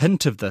potential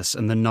hint of this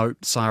in the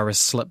note Cyrus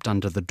slipped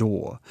under the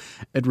door.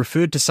 It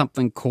referred to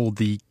something called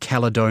the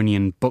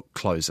Caledonian book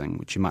closing,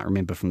 which you might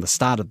remember from the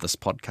start of this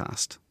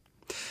podcast.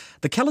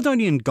 The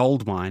Caledonian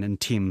gold mine in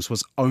Thames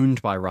was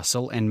owned by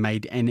Russell and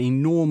made an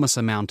enormous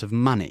amount of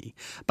money,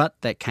 but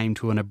that came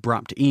to an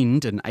abrupt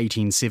end in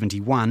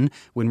 1871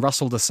 when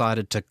Russell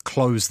decided to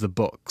close the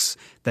books.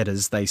 That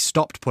is, they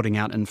stopped putting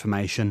out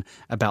information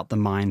about the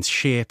mine's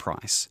share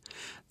price.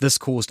 This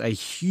caused a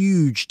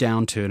huge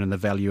downturn in the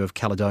value of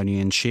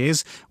Caledonian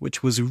shares,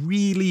 which was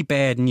really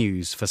bad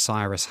news for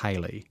Cyrus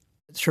Haley.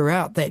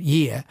 Throughout that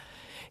year,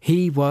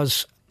 he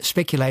was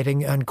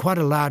speculating on quite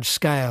a large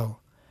scale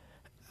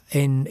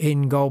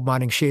in gold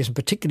mining shares, and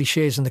particularly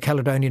shares in the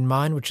Caledonian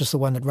mine, which is the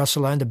one that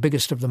Russell owned, the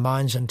biggest of the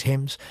mines in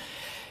Thames.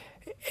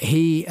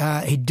 He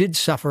did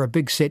suffer a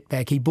big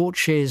setback. He bought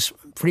shares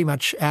pretty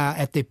much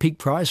at their peak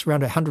price,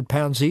 around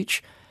 £100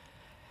 each,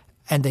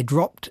 and they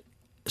dropped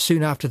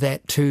soon after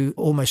that to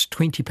almost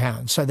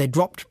 £20. So they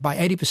dropped by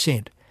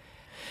 80%.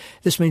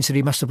 This means that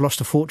he must have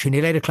lost a fortune.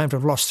 He later claimed to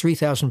have lost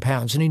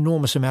 £3,000, an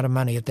enormous amount of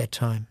money at that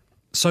time.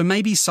 So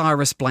maybe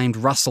Cyrus blamed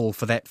Russell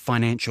for that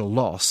financial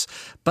loss,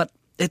 but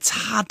it's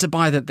hard to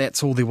buy that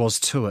that's all there was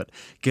to it,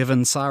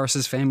 given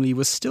Cyrus's family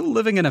was still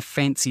living in a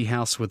fancy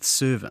house with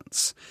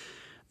servants.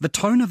 The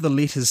tone of the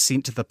letters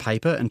sent to the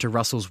paper and to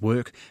Russell's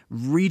work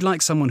read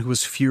like someone who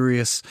was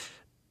furious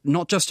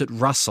not just at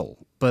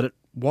Russell, but at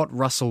what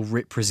Russell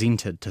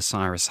represented to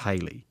Cyrus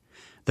Haley,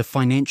 the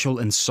financial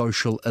and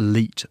social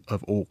elite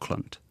of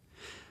Auckland.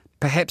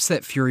 Perhaps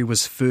that fury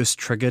was first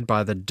triggered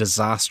by the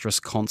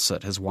disastrous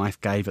concert his wife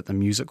gave at the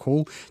music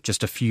hall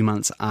just a few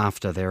months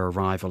after their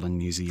arrival in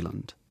New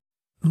Zealand.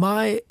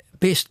 My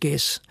best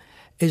guess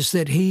is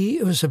that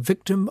he was a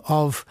victim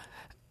of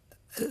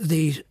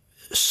the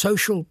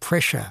social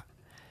pressure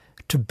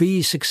to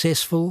be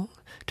successful,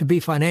 to be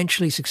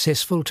financially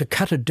successful, to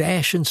cut a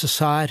dash in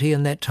society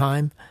in that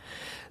time.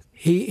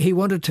 He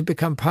wanted to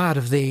become part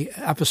of the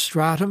upper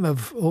stratum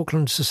of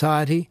Auckland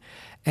society,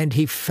 and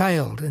he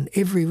failed in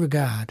every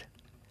regard.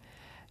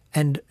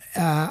 And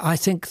I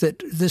think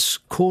that this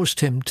caused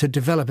him to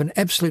develop an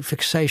absolute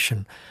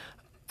fixation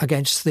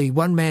against the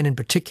one man in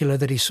particular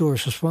that he saw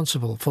as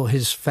responsible for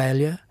his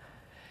failure,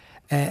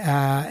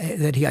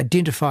 that he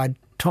identified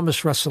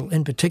Thomas Russell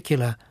in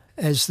particular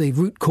as the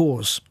root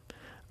cause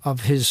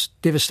of his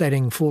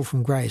devastating fall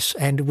from grace,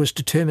 and was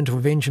determined to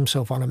avenge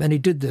himself on him. And he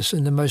did this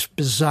in the most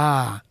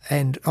bizarre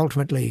and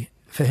ultimately,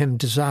 for him,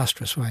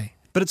 disastrous way.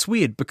 But it's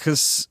weird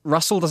because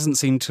Russell doesn't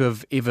seem to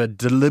have ever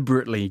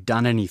deliberately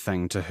done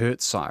anything to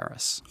hurt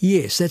Cyrus.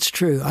 Yes, that's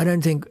true. I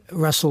don't think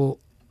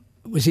Russell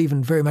was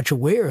even very much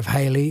aware of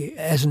Haley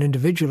as an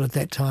individual at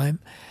that time.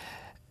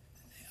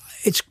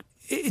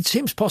 It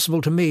seems possible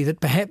to me that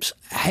perhaps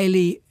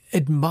Haley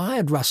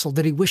admired Russell,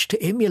 that he wished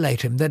to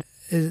emulate him, that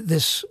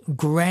this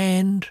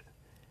grand,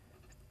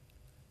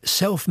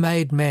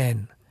 self-made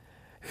man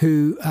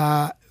who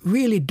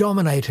really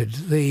dominated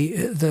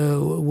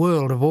the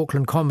world of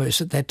Auckland commerce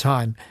at that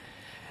time.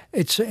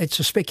 It's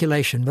a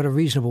speculation, but a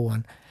reasonable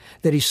one,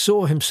 that he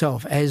saw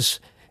himself as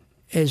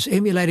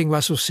emulating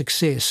Russell's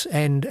success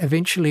and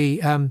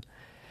eventually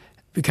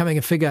becoming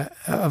a figure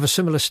of a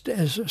similar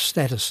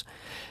status.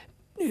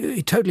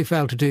 He totally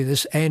failed to do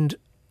this, and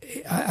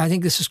I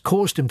think this has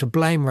caused him to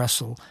blame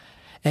Russell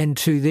and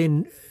to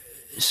then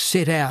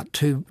set out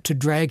to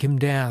drag him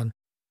down.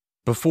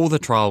 Before the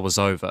trial was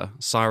over,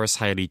 Cyrus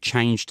Haley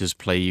changed his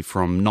plea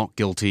from not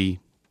guilty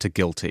to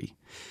guilty.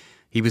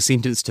 He was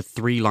sentenced to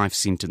 3 life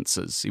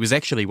sentences. He was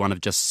actually one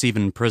of just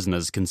 7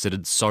 prisoners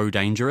considered so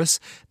dangerous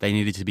they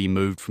needed to be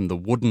moved from the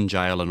wooden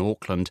jail in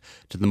Auckland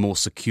to the more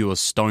secure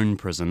stone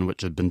prison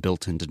which had been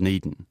built in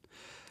Dunedin.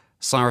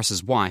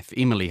 Cyrus's wife,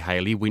 Emily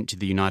Haley, went to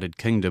the United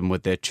Kingdom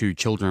with their 2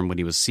 children when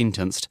he was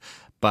sentenced,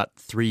 but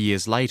 3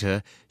 years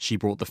later she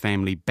brought the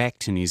family back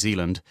to New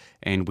Zealand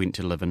and went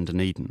to live in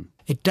Dunedin.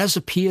 It does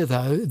appear,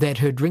 though, that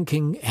her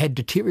drinking had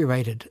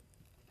deteriorated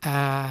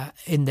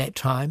in that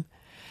time,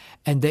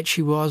 and that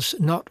she was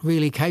not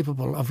really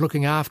capable of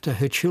looking after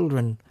her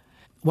children.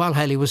 While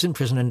Haley was in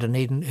prison in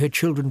Dunedin, her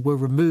children were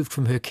removed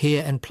from her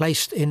care and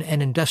placed in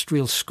an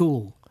industrial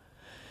school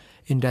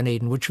in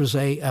Dunedin, which was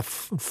a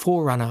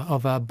forerunner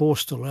of a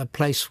Borstal, a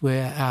place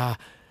where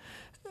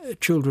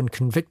children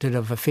convicted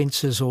of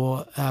offences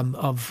or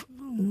of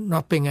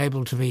not being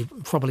able to be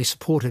properly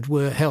supported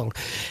were held.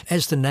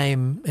 As the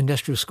name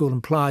industrial school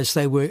implies,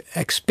 they were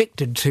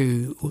expected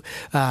to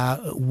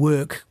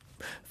work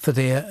for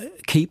their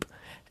keep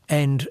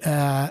and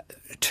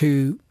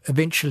to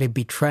eventually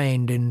be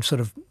trained in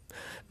sort of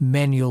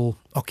manual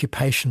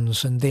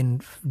occupations, and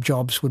then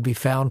jobs would be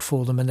found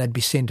for them and they'd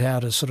be sent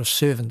out as sort of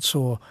servants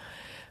or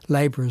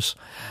labourers.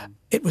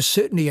 It was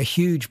certainly a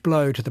huge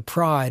blow to the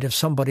pride of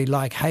somebody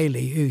like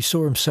Haley, who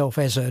saw himself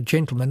as a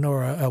gentleman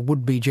or a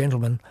would-be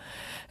gentleman,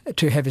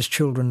 to have his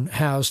children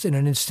housed in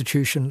an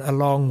institution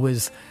along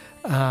with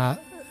the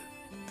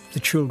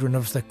children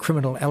of the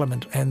criminal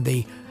element and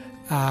the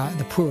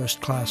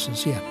poorest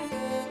classes. Yeah.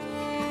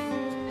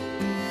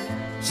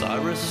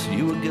 Cyrus,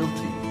 you were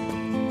guilty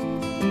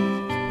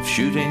of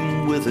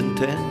shooting with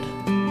intent.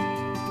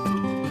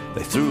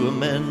 They threw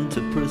him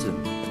into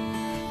prison.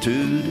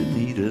 To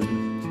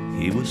Dunedin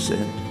he was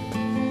sent.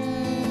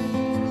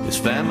 His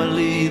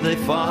family, they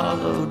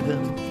followed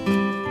him,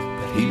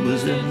 but he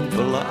was in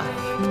for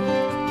life.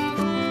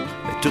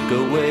 They took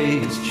away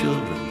his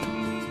children.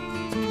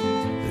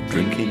 The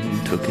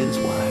drinking took his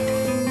wife.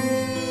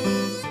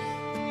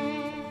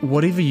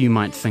 Whatever you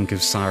might think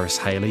of Cyrus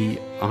Haley,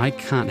 I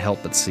can't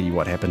help but see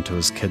what happened to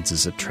his kids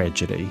as a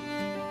tragedy.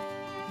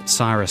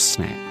 Cyrus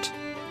snapped.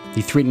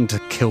 He threatened to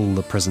kill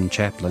the prison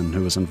chaplain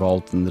who was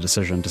involved in the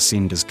decision to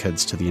send his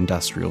kids to the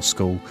industrial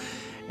school,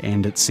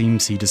 and it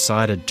seems he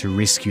decided to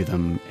rescue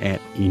them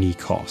at any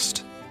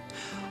cost.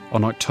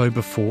 On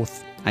October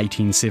 4th,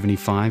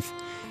 1875,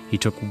 he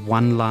took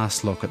one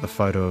last look at the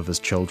photo of his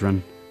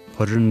children,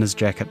 put it in his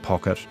jacket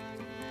pocket,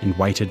 and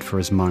waited for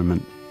his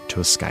moment to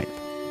escape.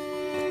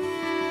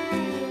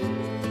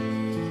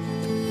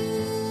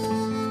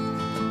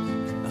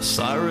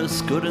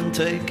 Cyrus couldn't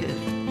take it.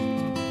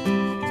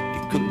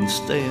 He couldn't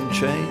stay in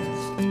chains.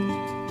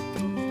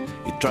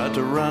 He tried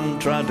to run,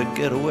 tried to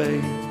get away,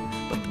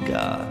 but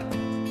God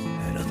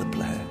had other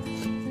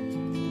plans.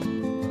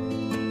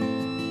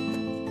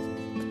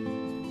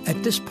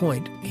 At this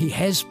point, he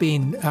has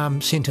been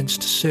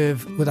sentenced to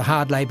serve with a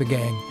hard labour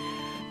gang.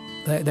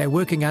 They're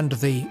working under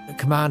the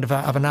command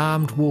of an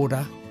armed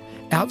warder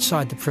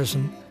outside the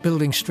prison,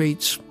 building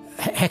streets,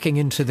 hacking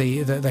into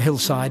the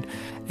hillside,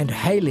 and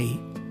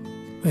Haley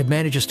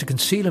manages to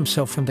conceal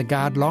himself from the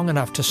guard long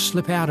enough to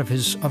slip out of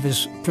his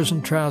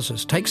prison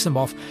trousers, takes them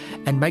off,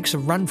 and makes a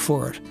run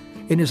for it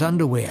in his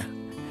underwear,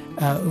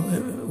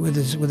 with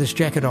his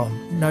jacket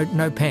on,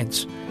 no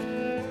pants.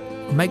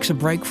 Makes a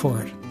break for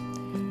it.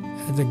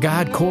 The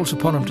guard calls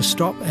upon him to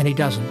stop, and he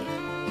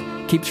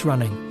doesn't. Keeps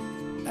running.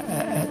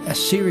 A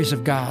series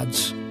of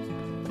guards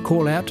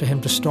call out to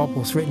him to stop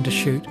or threaten to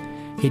shoot.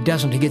 He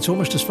doesn't. He gets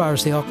almost as far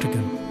as the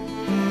octagon.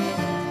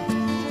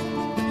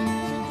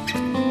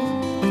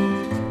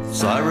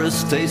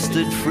 Cyrus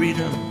tasted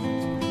freedom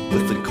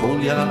with the coal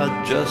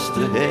yard just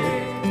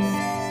ahead.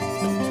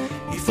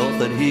 He thought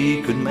that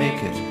he could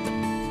make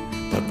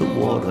it, but the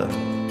water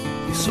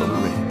he saw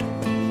red.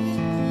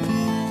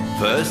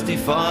 First he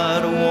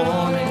fired a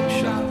warning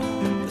shot,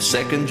 the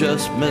second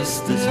just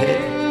missed his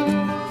head.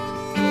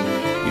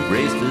 He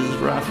raised his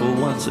rifle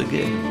once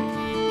again.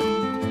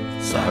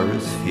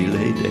 Cyrus, he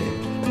lay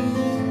dead.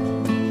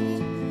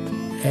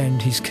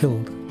 And he's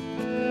killed.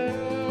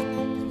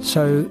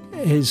 So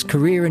his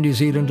career in New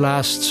Zealand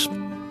lasts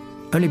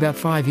only about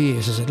 5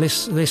 years, is it?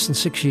 Less than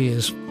 6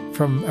 years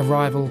from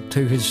arrival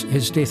to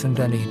his death in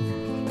Dunedin.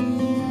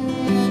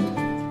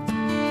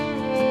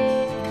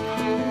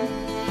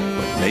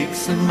 What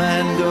makes a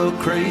man go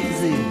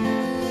crazy?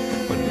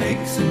 What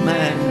makes a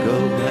man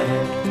go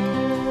bad?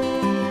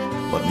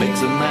 What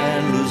makes a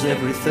man lose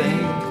everything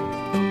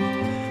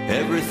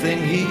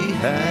he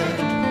had?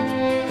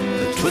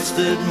 A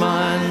twisted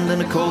mind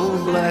and a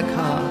cold black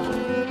heart,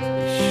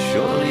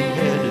 surely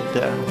headed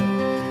down.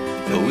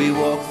 Though we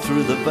walk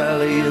through the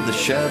valley of the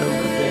shadow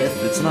of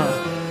death, it's not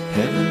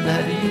heaven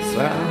that he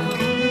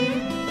found.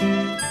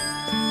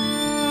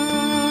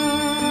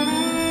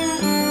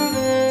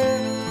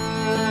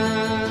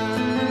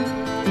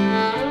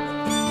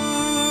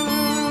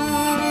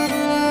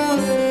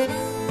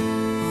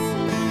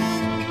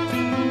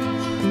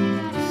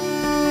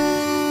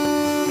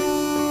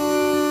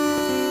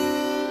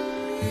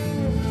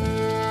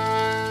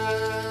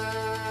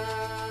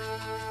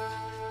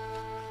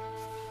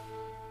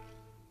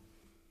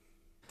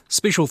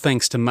 Special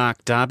thanks to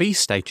Mark Darby.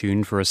 Stay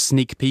tuned for a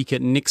sneak peek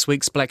at next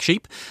week's Black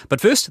Sheep. But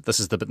first, this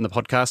is the bit in the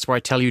podcast where I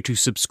tell you to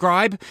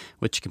subscribe,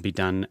 which can be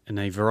done in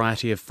a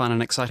variety of fun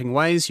and exciting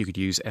ways. You could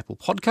use Apple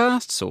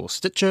Podcasts or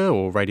Stitcher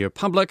or Radio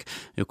Public.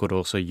 You could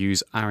also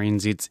use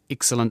RNZ's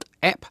excellent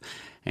app.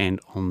 And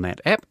on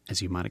that app,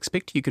 as you might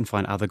expect, you can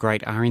find other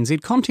great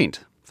RNZ content.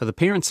 For the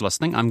parents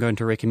listening, I'm going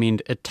to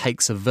recommend It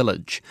Takes a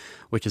Village,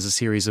 which is a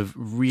series of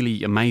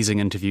really amazing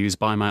interviews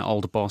by my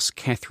old boss,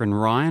 Catherine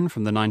Ryan,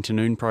 from the 9 to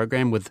Noon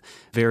program with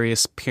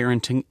various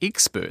parenting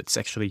experts.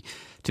 Actually,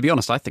 to be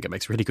honest, I think it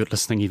makes really good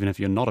listening even if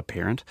you're not a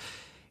parent.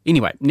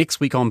 Anyway, next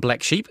week on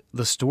Black Sheep,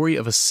 the story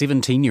of a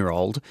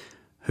 17-year-old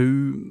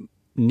who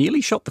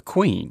nearly shot the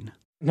Queen.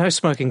 No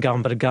smoking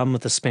gun, but a gun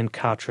with a spent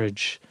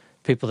cartridge,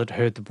 people that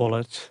heard the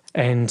bullet,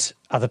 and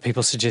other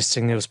people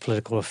suggesting there was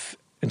political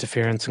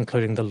interference,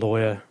 including the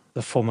lawyer,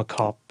 the former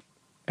cop,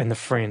 and the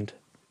friend.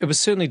 It was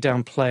certainly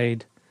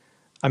downplayed.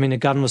 I mean, a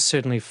gun was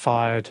certainly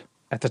fired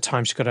at the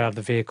time she got out of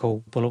the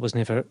vehicle. Bullet was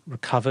never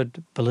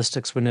recovered.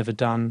 Ballistics were never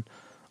done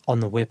on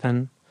the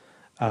weapon.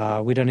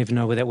 We don't even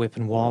know where that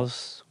weapon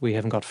was. We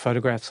haven't got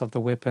photographs of the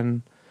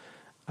weapon.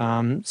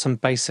 Some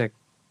basic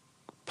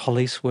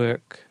police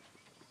work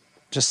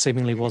just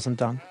seemingly wasn't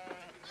done.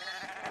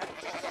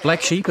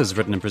 Black Sheep is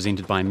written and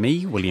presented by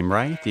me, William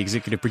Ray. The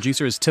executive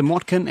producer is Tim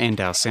Watkin, and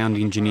our sound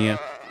engineer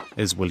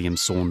is William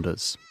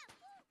Saunders.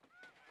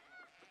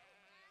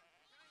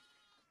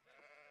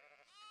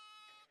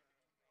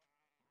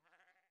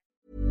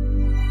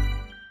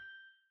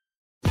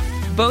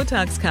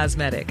 Botox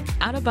Cosmetic,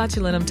 out of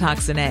botulinum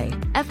toxin A,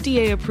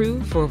 FDA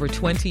approved for over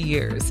 20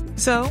 years.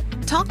 So,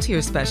 talk to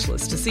your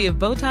specialist to see if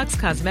Botox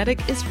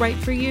Cosmetic is right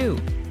for you.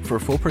 For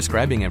full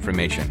prescribing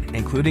information,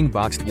 including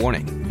boxed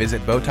warning,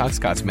 visit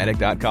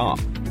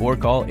BotoxCosmetic.com or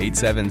call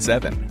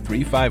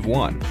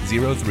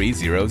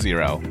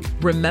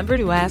 877-351-0300. Remember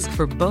to ask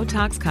for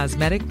Botox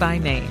Cosmetic by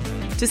name.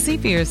 To see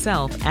for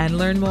yourself and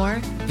learn more,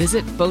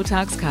 visit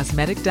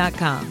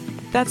BotoxCosmetic.com.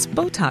 That's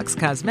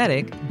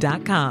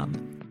BotoxCosmetic.com.